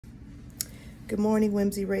Good morning,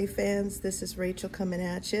 Whimsy Ray fans. This is Rachel coming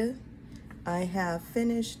at you. I have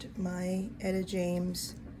finished my Etta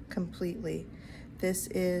James completely. This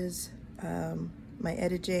is my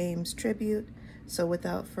Etta James tribute. So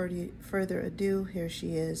without further ado, here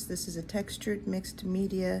she is. This is a textured mixed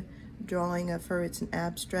media drawing of her. It's an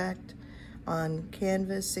abstract on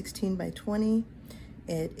canvas, 16 by 20.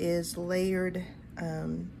 It is layered,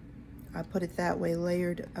 I put it that way,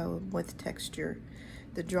 layered with texture.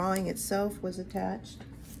 The drawing itself was attached.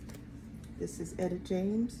 This is Etta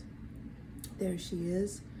James. There she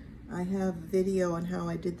is. I have video on how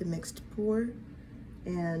I did the mixed pour,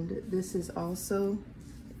 and this is also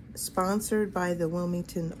sponsored by the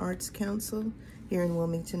Wilmington Arts Council here in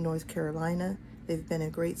Wilmington, North Carolina. They've been a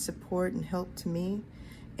great support and help to me,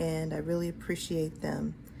 and I really appreciate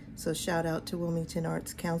them. So shout out to Wilmington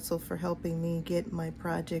Arts Council for helping me get my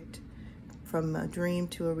project from a dream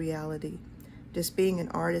to a reality. Just being an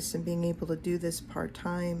artist and being able to do this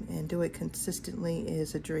part-time and do it consistently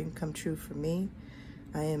is a dream come true for me.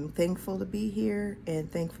 I am thankful to be here and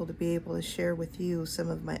thankful to be able to share with you some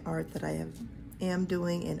of my art that I am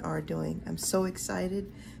doing and are doing. I'm so excited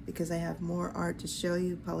because I have more art to show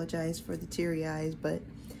you. Apologize for the teary eyes, but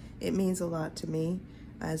it means a lot to me.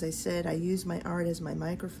 As I said, I use my art as my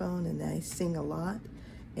microphone, and I sing a lot,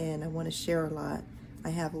 and I want to share a lot. I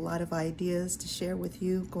have a lot of ideas to share with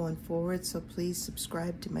you going forward, so please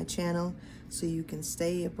subscribe to my channel so you can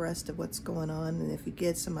stay abreast of what's going on. And if you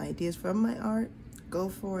get some ideas from my art, go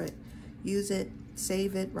for it. Use it,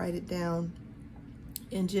 save it, write it down,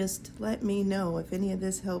 and just let me know if any of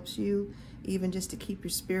this helps you, even just to keep your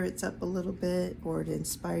spirits up a little bit or to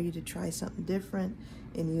inspire you to try something different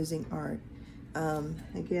in using art.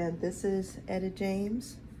 Again, this is Etta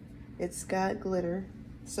James. It's got glitter.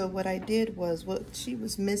 So what I did was, what she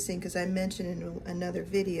was missing, because I mentioned in another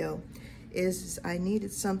video, is I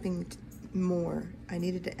needed something more. I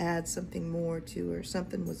needed to add something more to her.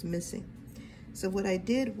 Something was missing. So what I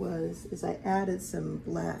did was, is I added some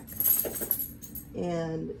black.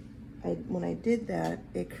 And when I did that,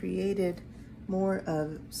 it created more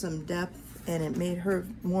of some depth, and it made her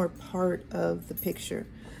more part of the picture.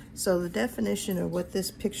 So the definition of what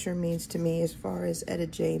this picture means to me as far as Etta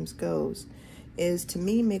James goes is, to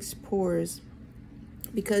me, mixed pours,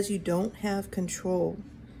 because you don't have control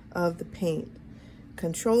of the paint.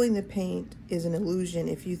 Controlling the paint is an illusion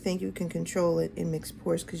if you think you can control it in mixed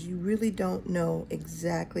pours, because you really don't know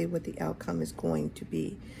exactly what the outcome is going to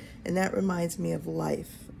be. And that reminds me of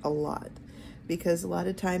life a lot, because a lot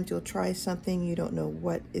of times you'll try something, you don't know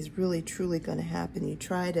what is really truly going to happen. You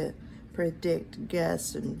try to predict,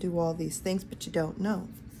 guess, and do all these things, but you don't know.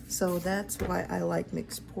 So that's why I like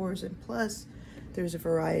mixed pours. And plus, there's a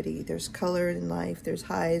variety. There's color in life. There's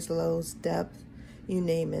highs, lows, depth, you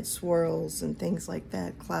name it, swirls and things like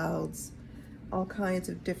that, clouds, all kinds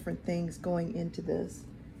of different things going into this.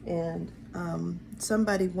 And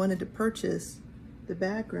somebody wanted to purchase the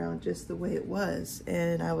background just the way it was.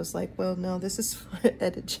 And I was like, well, no, this is for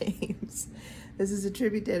Etta James. This is a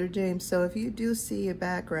tribute to Etta James. So if you do see a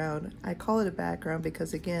background, I call it a background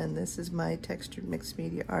because, again, this is my textured mixed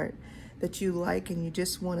media art that you like and you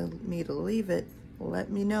just want me to leave it,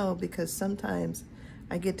 let me know, because sometimes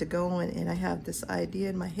I get to going and I have this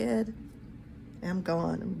idea in my head and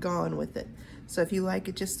I'm gone with it. So if you like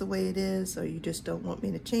it just the way it is, or you just don't want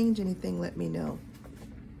me to change anything, let me know.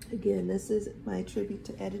 Again, this is my tribute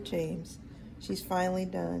to Etta James. She's finally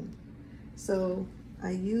done. So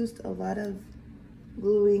I used a lot of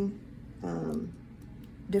gluing,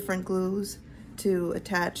 different glues to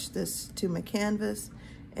attach this to my canvas,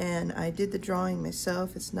 and I did the drawing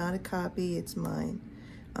myself. It's not a copy, it's mine.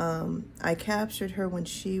 I captured her when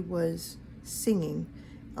she was singing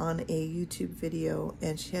on a YouTube video,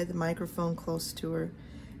 and she had the microphone close to her,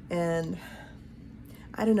 and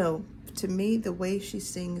I don't know, to me, the way she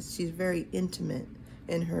sings, she's very intimate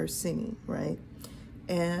in her singing, right?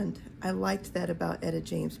 And I liked that about Etta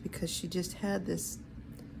James, because she just had this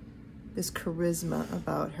charisma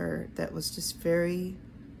about her that was just very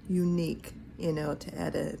unique, you know, to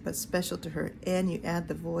Etta, but special to her. And you add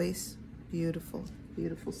the voice, beautiful,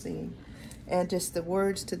 beautiful singing. And just the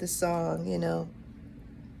words to the song, you know,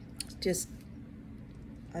 just,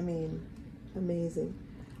 I mean, amazing.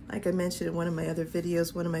 Like I mentioned in one of my other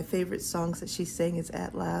videos, one of my favorite songs that she sang is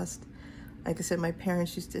At Last. Like I said, my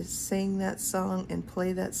parents used to sing that song and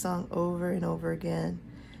play that song over and over again.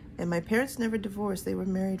 And my parents never divorced. They were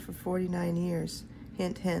married for 49 years.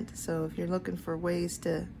 Hint, hint. So if you're looking for ways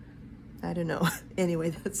to, I don't know. Anyway,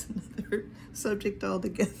 that's another subject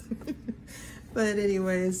altogether. But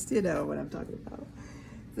anyways, you know what I'm talking about.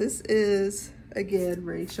 This is, again,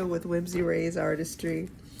 Rachel with Whimsy Ray's Artistry.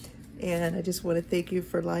 And I just want to thank you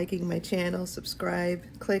for liking my channel, subscribe,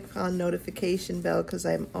 click on notification bell because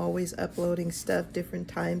I'm always uploading stuff different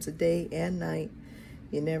times of day and night.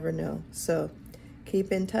 You never know. So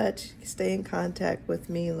keep in touch, stay in contact with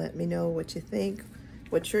me, let me know what you think,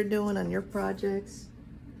 what you're doing on your projects.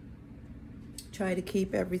 Try to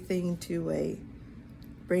keep everything to a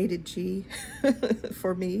rated G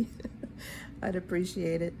for me. I'd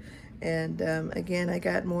appreciate it. And again, I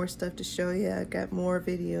got more stuff to show you. I got more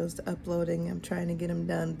videos uploading. I'm trying to get them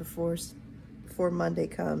done before Monday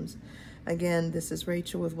comes. Again, this is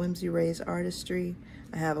Rachel with Whimsy Ray's Artistry.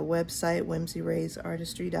 I have a website,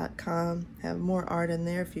 whimsyraysartistry.com. I have more art in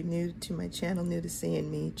there. If you're new to my channel, new to seeing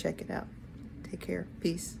me, check it out. Take care.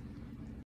 Peace.